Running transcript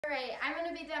Alright, I'm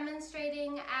going to be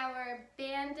demonstrating our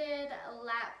banded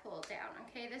lat pull down.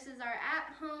 Okay, this is our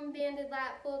at-home banded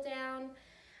lat pull down.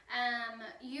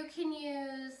 You can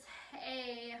use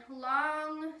a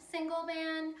long single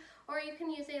band or you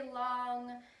can use a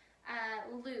long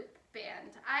loop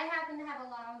band. I happen to have a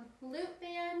long loop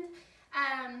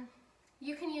band.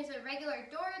 You can use a regular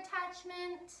door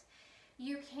attachment.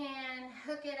 You can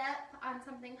hook it up on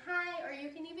something high, or you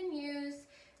can even use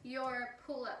your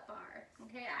pull-up bar.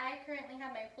 Okay, I currently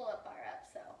have my pull-up bar up,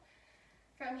 so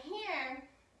from here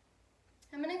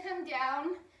I'm going to come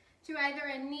down to either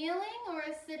a kneeling or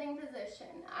a sitting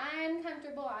position. I'm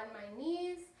comfortable on my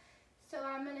knees, so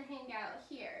I'm going to hang out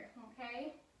here.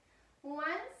 Okay,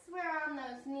 once we're on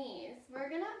those knees, we're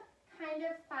going to kind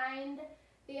of find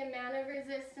the amount of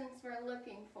resistance we're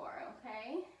looking for.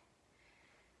 Okay,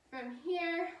 from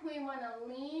here we want to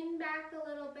lean back a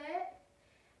little bit,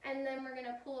 and then we're going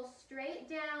to pull straight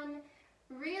down,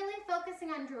 really focusing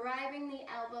on driving the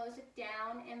elbows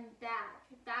down and back.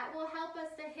 That will help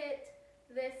us to hit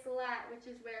this lat, which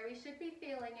is where we should be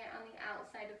feeling it on the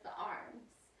outside of the arms.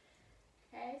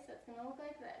 Okay, so it's going to look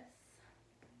like this.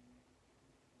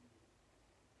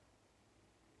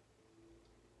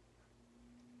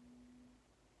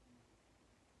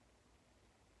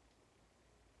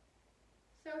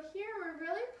 So here we're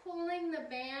really pulling the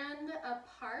band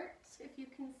apart, if you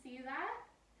can see that.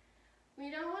 We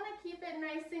don't want to keep it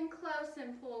nice and close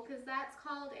and pull, because that's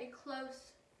called a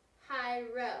close high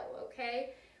row,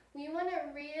 okay? We want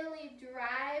to really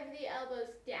drive the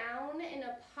elbows down and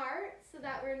apart so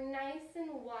that we're nice and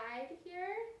wide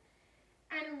here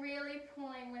and really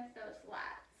pulling with those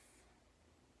lats.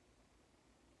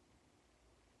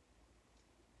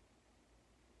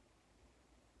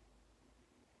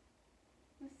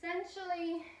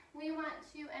 Essentially, we want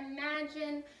to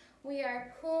imagine we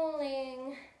are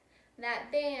pulling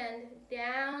that band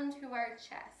down to our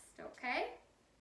chest, okay?